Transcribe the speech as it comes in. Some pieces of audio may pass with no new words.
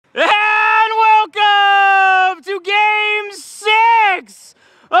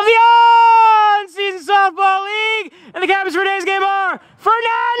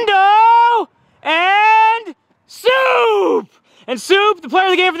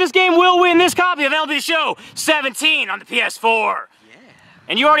this game will win this copy of MLB The Show 17 on the PS4. Yeah.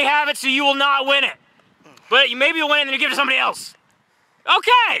 And you already have it, so you will not win it. But maybe you'll win it and then you give it to somebody else.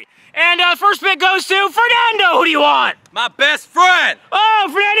 Okay. And first pick goes to Fernando. Who do you want? My best friend. Oh,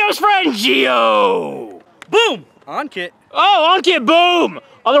 Fernando's friend, Gio. Boom. On-kit. Oh, on-kit Boom.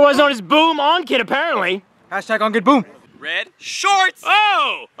 Otherwise known as Boom on-kit, apparently. Hashtag on-kit Boom. Red shorts.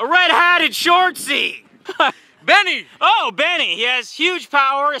 Oh, a red-hatted shortsy. Benny. Oh, Benny. He has huge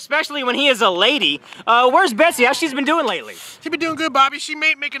power, especially when he is a lady. Where's Betsy? How's she's been doing lately? She's been doing good, Bobby. She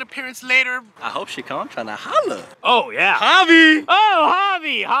may make an appearance later. I hope she come. I'm trying to holla. Oh, yeah. Javi. Oh,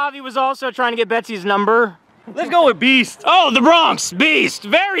 Javi. Javi was also trying to get Betsy's number. Let's go with Beast. Oh, the Bronx Beast.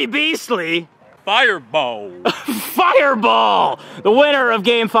 Very beastly. Fireball. Fireball. The winner of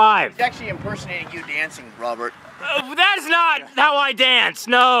Game 5. He's actually impersonating you dancing, Robert. That is not how I dance.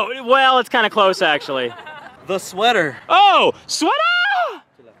 No. Well, it's kind of close, actually. The sweater. Oh, sweater!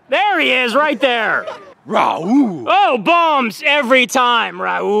 There he is, right there. Raul. Oh, bombs every time,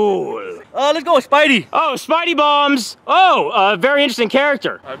 Raul. Let's go with Spidey. Oh, Spidey bombs. Oh, very interesting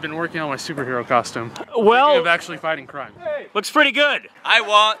character. I've been working on my superhero costume. Well, Thinking of actually fighting crime. looks pretty good. I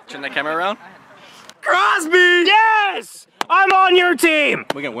want. Turn that camera around. Crosby. Yes, I'm on your team.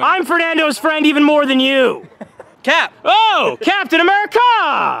 We're gonna win. I'm Fernando's friend even more than you. Cap. Oh, Captain America.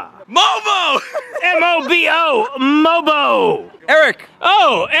 Mobo. M-O-B-O, Mobo. Eric.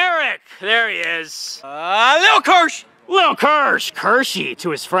 Oh, Eric. There he is. Lil Kirsch. Little Kershey to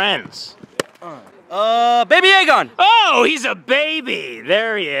his friends. Baby Aegon. Oh, he's a baby.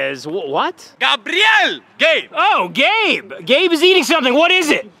 There he is. What? Gabriel. Gabe. Oh, Gabe. Gabe is eating something. What is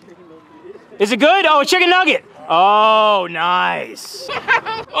it? Is it good? Oh, a chicken nugget. Oh, nice.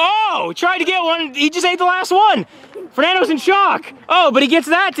 Oh, tried to get one. He just ate the last one. Fernando's in shock. Oh, but he gets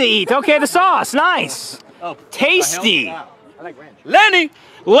that to eat. Okay, the sauce. Nice. Oh, tasty. Lenny.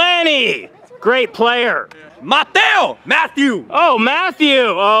 Lenny. Great player. Mateo. Matthew. Oh, Matthew.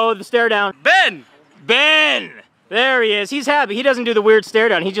 Oh, the stare down. Ben. Ben. There he is. He's happy. He doesn't do the weird stare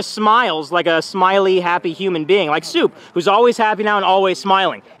down. He just smiles like a smiley, happy human being. Like Soup, who's always happy now and always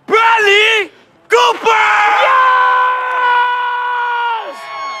smiling. Bradley Cooper! Yes!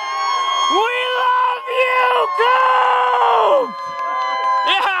 We love you, Coop!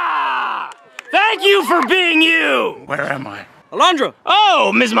 Yeah! Thank you for being you! Where am I? Alondra.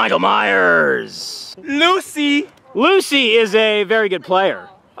 Oh, Ms. Michael Myers. Lucy. Lucy is a very good player.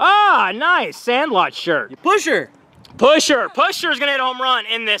 Ah, nice. Sandlot shirt. Pusher. Pusher. Pusher's gonna hit a home run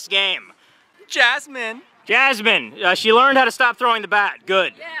in this game. Jasmine. Jasmine. She learned how to stop throwing the bat.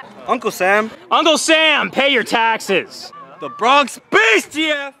 Good. Yeah. Uncle Sam. Uncle Sam, pay your taxes. The Bronx Beast,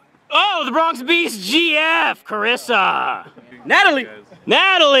 GF. Oh, the Bronx Beast, GF. Carissa. Natalie.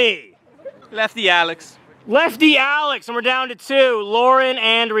 Natalie. Lefty Alex. Lefty Alex, and we're down to 2. Lauren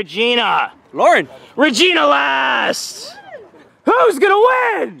and Regina. Lauren. Regina last. Who's gonna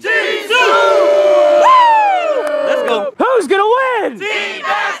win? Team Soup! Let's go. Who's gonna win? Team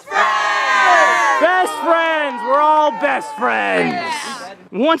Best Friends! Best friends. We're all best friends.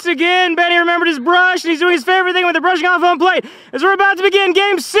 Once again, Benny remembered his brush, and he's doing his favorite thing with the brushing off home plate as we're about to begin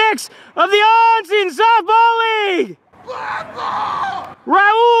Game 6 of the Offseason Softball League.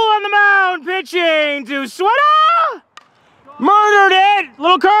 Raul on the mound, pitching to Sweater. Murdered it,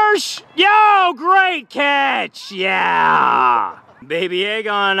 little Kirsch. Yo, great catch, yeah. Baby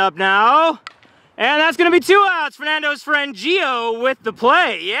Aegon up now. And that's gonna be 2 outs. Fernando's friend Gio with the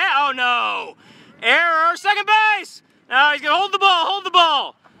play. Yeah, oh no. Error, second base. No, he's gonna hold the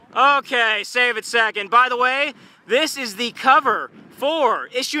ball. Okay, save it second. By the way, this is the cover for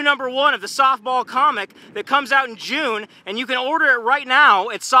issue number 1 of the softball comic that comes out in June, and you can order it right now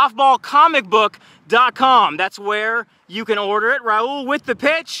at softballcomicbook.com. That's where you can order it. Raul with the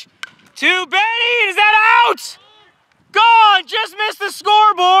pitch to Benny. Is that out? Gone. Just missed the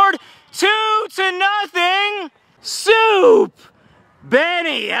scoreboard. 2-0. Soup.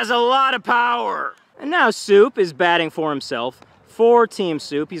 Benny has a lot of power. And now Soup is batting for himself for Team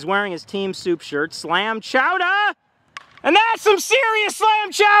Soup. He's wearing his Team Soup shirt. Slam chowder. And that's some serious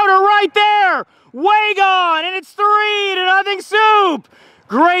slam chowder right there. Way gone. And it's 3-0 Soup.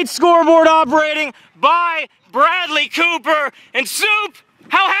 Great scoreboard operating by Bradley Cooper. And Soup,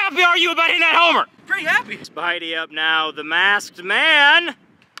 how happy are you about hitting that homer? Pretty happy. Spidey up now, the masked man.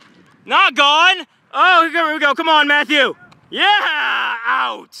 Not gone. Oh, here we go. Come on, Matthew. Yeah,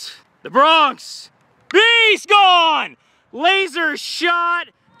 out. The Bronx Beast gone. Laser shot,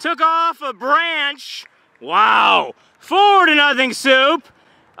 took off a branch. Wow. 4-0 Soup.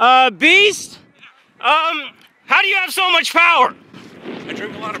 Beast, how do you have so much power? I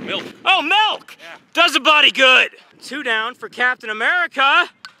drink a lot of milk. Oh, milk! Yeah. Does a body good. 2 down for Captain America.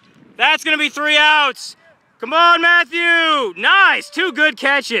 That's gonna be 3 outs. Come on, Matthew. Nice, 2 good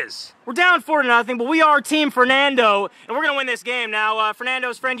catches. We're down 4-0, but we are Team Fernando, and we're gonna win this game. Now,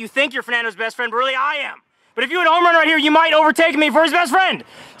 Fernando's friend, you think you're Fernando's best friend, but really I am. But if you hit a home run right here, you might overtake me for his best friend.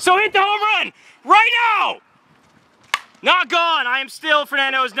 So hit the home run right now. Not gone. I am still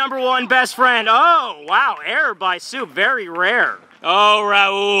Fernando's #1 best friend. Oh, wow, error by Soup, very rare. Oh,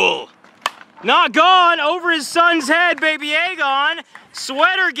 Raul. Not gone, over his son's head, baby Aegon.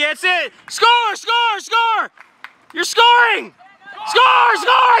 Sweater gets it. Score, score, score! You're scoring! Score,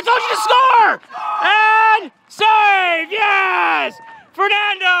 score! I told you to score! And save, yes!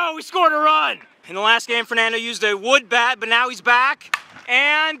 Fernando, we scored a run. In the last game, Fernando used a wood bat, but now he's back.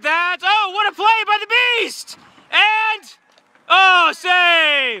 And that's, oh, what a play by the Beast! And, oh,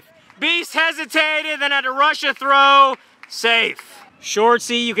 safe! Beast hesitated, then had to rush a throw. Safe.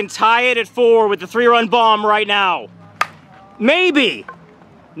 Shortsy, you can tie it at 4 with the 3-run bomb right now. Maybe.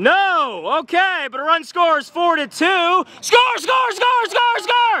 No, okay, but a run scores 4-2. Score, score, score, score,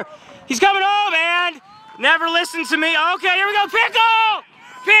 score! He's coming home and never listened to me. Okay, here we go, Pickle!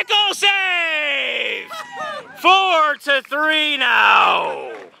 Pickle save! 4-3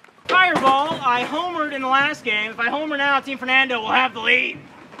 now. Fireball, I homered in the last game. If I homer now, Team Fernando will have the lead.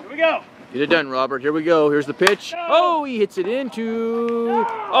 Here we go. Get it done, Robert. Here we go. Here's the pitch. Oh, he hits it into...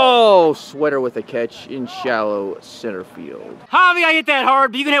 Oh, Sweater with a catch in shallow center field. Javi, I hit that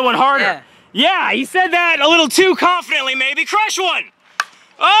hard, but you can hit one harder. Yeah, he said that a little too confidently, maybe. Crush one.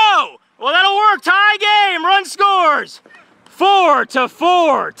 Oh, well, that'll work. Tie game. Run scores.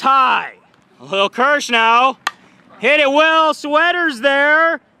 4-4 tie. A little Kirsch now. Hit it well. Sweater's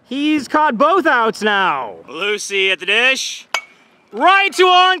there. He's caught both outs now. Lucy at the dish. Right to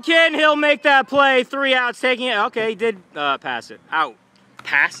Onken, he'll make that play. 3 outs, taking it. Okay, he did pass it. Out.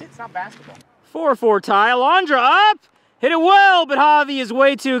 Pass it? It's not basketball. 4-4 tie. Alondra up. Hit it well, but Javi is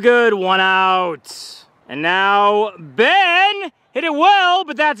way too good. 1 out. And now Ben hit it well,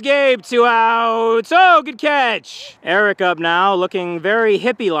 but that's Gabe. 2 outs. Oh, good catch. Eric up now, looking very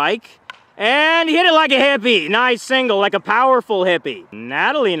hippie-like. And he hit it like a hippie. Nice single, like a powerful hippie.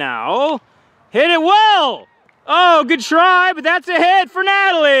 Natalie now. Hit it well. Oh, good try, but that's a hit for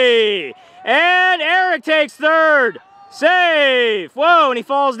Natalie. And Eric takes 3rd. Safe. Whoa, and he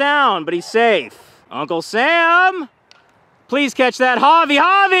falls down, but he's safe. Uncle Sam. Please catch that.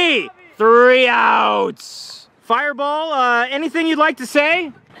 Javi. 3 outs. Fireball, anything you'd like to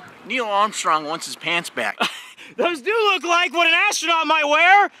say? Neil Armstrong wants his pants back. Those do look like what an astronaut might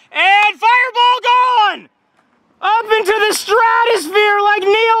wear. And Fireball gone. Up into the stratosphere like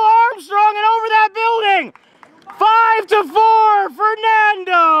Neil Armstrong and over that building. 5-4,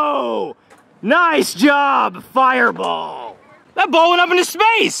 Fernando! Nice job, Fireball. That ball went up into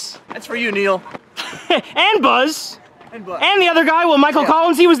space. That's for you, Neil. And Buzz. And Buzz. And the other guy, well, Michael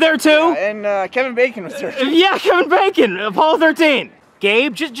Collins, he was there too. Yeah, and Kevin Bacon was there too. Yeah, Kevin Bacon, Apollo 13.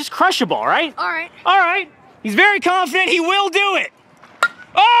 Gabe, just crush the ball, right? All right. All right. He's very confident he will do it.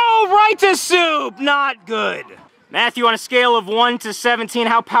 Oh, right to Soup. Not good. Matthew, on a scale of 1 to 17,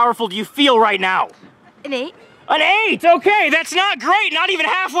 how powerful do you feel right now? An 8. An 8, okay, that's not great, not even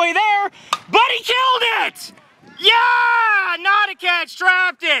halfway there, but he killed it! Yeah, not a catch,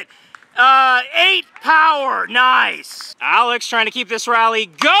 trapped it. 8 power, nice. Alex trying to keep this rally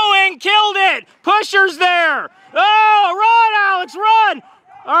going, killed it. Pusher's there. Oh, run, Alex, run.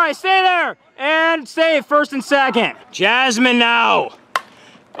 All right, stay there, and save 1st and 2nd. Jasmine now.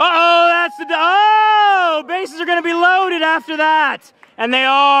 Uh-oh, that's the, oh, bases are gonna be loaded after that. And they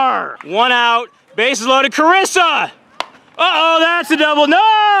are. 1 out. Bases loaded, Carissa! Uh-oh, that's a double.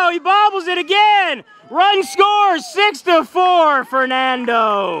 No, he bobbles it again! Run scores, 6-4,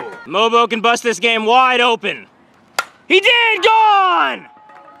 Fernando. Mobo can bust this game wide open. He did, gone!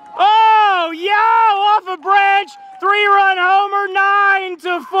 Oh, yeah, off a branch, 3-run homer,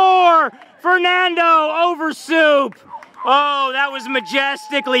 9-4. Fernando over Soup. Oh, that was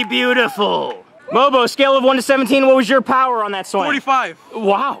majestically beautiful. Mobo, scale of 1 to 17, what was your power on that swing? 45.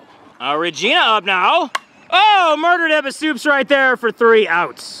 Wow. Regina up now. Oh, murdered Ebba Soups right there for 3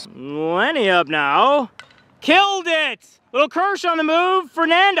 outs. Lenny up now. Killed it. Little Kirsch on the move.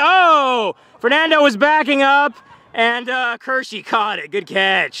 Fernando. Oh, Fernando was backing up, and Kershey caught it. Good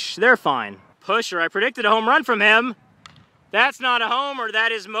catch. They're fine. Pusher, I predicted a home run from him. That's not a homer.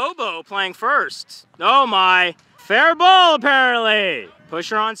 That is Mobo playing first. Oh, my. Fair ball, apparently.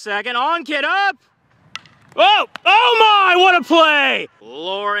 Pusher on second. On kid up. Oh, oh my, what a play!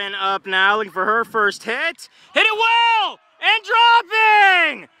 Lauren up now, looking for her first hit. Hit it well, and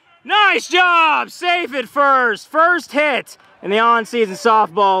dropping! Nice job, safe at first. First hit in the on-season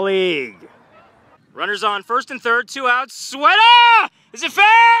softball league. Runners on 1st and 3rd, 2 outs. Sweater! Is it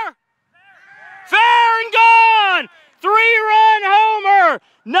fair? Fair and gone! 3-run homer!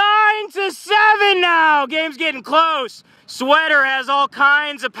 9-7 now. Game's getting close. Sweater has all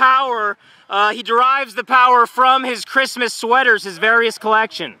kinds of power. He derives the power from his Christmas sweaters, his various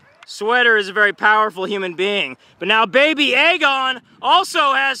collection. Sweater is a very powerful human being. But now baby Aegon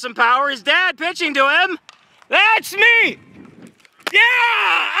also has some power. His dad pitching to him. That's me! Yeah!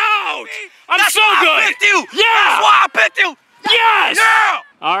 Out! I'm so good! I picked you! Yeah! That's why I picked you! Yes! Yeah!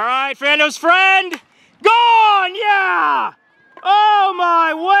 All right, Fernando's friend. Gone! Yeah! Oh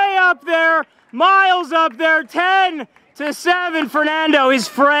my, way up there. Miles up there. 10-7. Fernando, his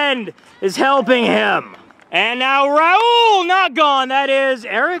friend, is helping him. And now Raul, not gone. That is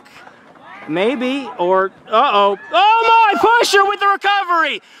Eric? Maybe, or, uh-oh. Oh my, Pusher with the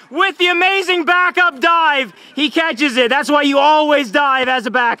recovery. With the amazing backup dive, he catches it. That's why you always dive as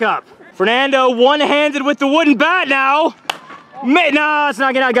a backup. Fernando one-handed with the wooden bat now. No, it's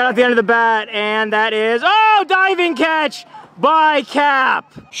not gonna, got at the end of the bat, and that is, oh, diving catch by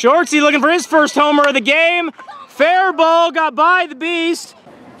Cap. Shortsy looking for his first homer of the game. Fair ball, got by the beast.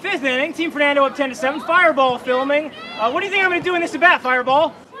 5th inning, Team Fernando up 10-7. Fireball filming. What do you think I'm gonna do in this at bat,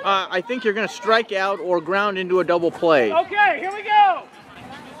 Fireball? I think you're gonna strike out or ground into a double play. Okay, here we go.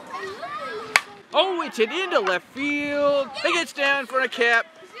 Oh, it's hit into left field. It gets down for a Cap.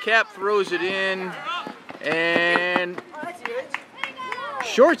 Cap throws it in, and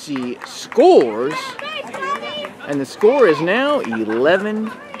Shortsy scores, and the score is now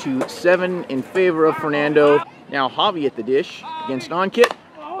 11-7 in favor of Fernando. Now Javi at the dish against Onkit.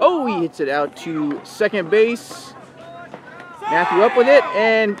 Oh, he hits it out to second base. Matthew up with it,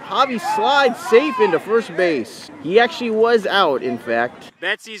 and Javi slides safe into first base. He actually was out, in fact.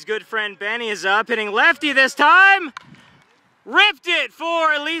 Betsy's good friend Benny is up, hitting lefty this time. Ripped it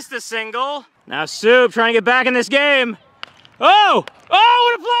for at least a single. Now Soup trying to get back in this game. Oh! Oh,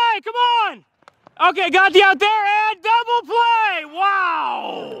 what a play! Come on! Okay, got the out there and double play!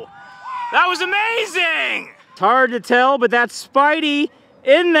 Wow! That was amazing! It's hard to tell, but that's Spidey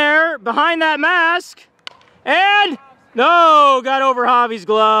in there behind that mask. And no, got over Javi's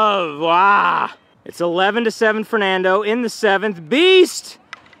glove. Wow! It's 11-7 Fernando in the 7th. Beast!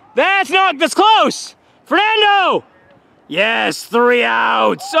 That's close! Fernando! Yes, 3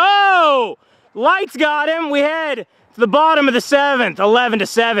 outs. Oh! Lights got him. We head to the bottom of the 7th.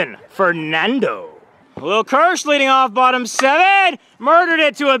 11-7. Fernando. A little Kirsch leading off bottom 7. Murdered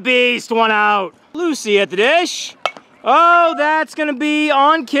it to a beast. 1 out. Lucy at the dish. Oh, that's going to be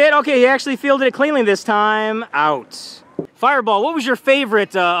on Kit. Okay, he actually fielded it cleanly this time. Out. Fireball, what was your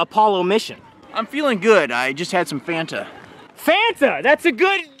favorite Apollo mission? I'm feeling good. I just had some Fanta. Fanta, that's a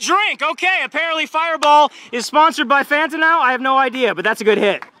good drink. Okay, apparently Fireball is sponsored by Fanta now. I have no idea, but that's a good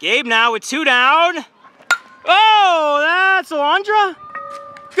hit. Gabe now with 2 down. Oh, that's Alondra.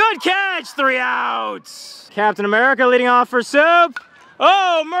 Good catch, 3 outs. Captain America leading off for Soup.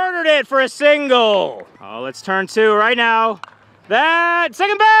 Oh, murdered it for a single. Oh, let's turn 2 right now. That,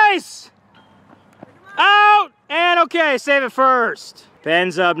 second base. Out, and okay, save it first.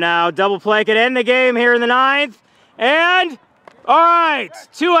 Ben's up now, double play could end the game here in the 9th. And, all right,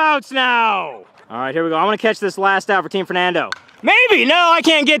 2 outs now. All right, here we go. I want to catch this last out for Team Fernando. Maybe, no, I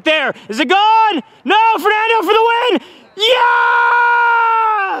can't get there. Is it gone? No, Fernando for the win.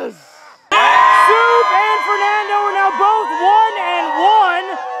 Yes! Soup and Fernando are now both 1-1.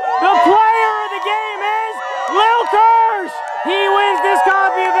 The player of the game is Lil Kirsch. He wins this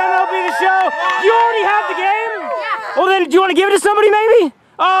copy of MLB The Show. Do you already have the game? Yeah. Well then, do you want to give it to somebody maybe?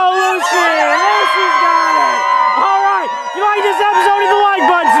 Oh, Lucy. Lucy's got it. All right. If you like this episode, hit the like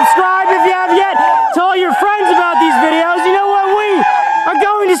button. Subscribe if you haven't yet. Tell all your friends about these videos. You know what? We are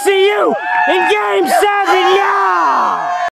going to see you in Game 7. Yeah!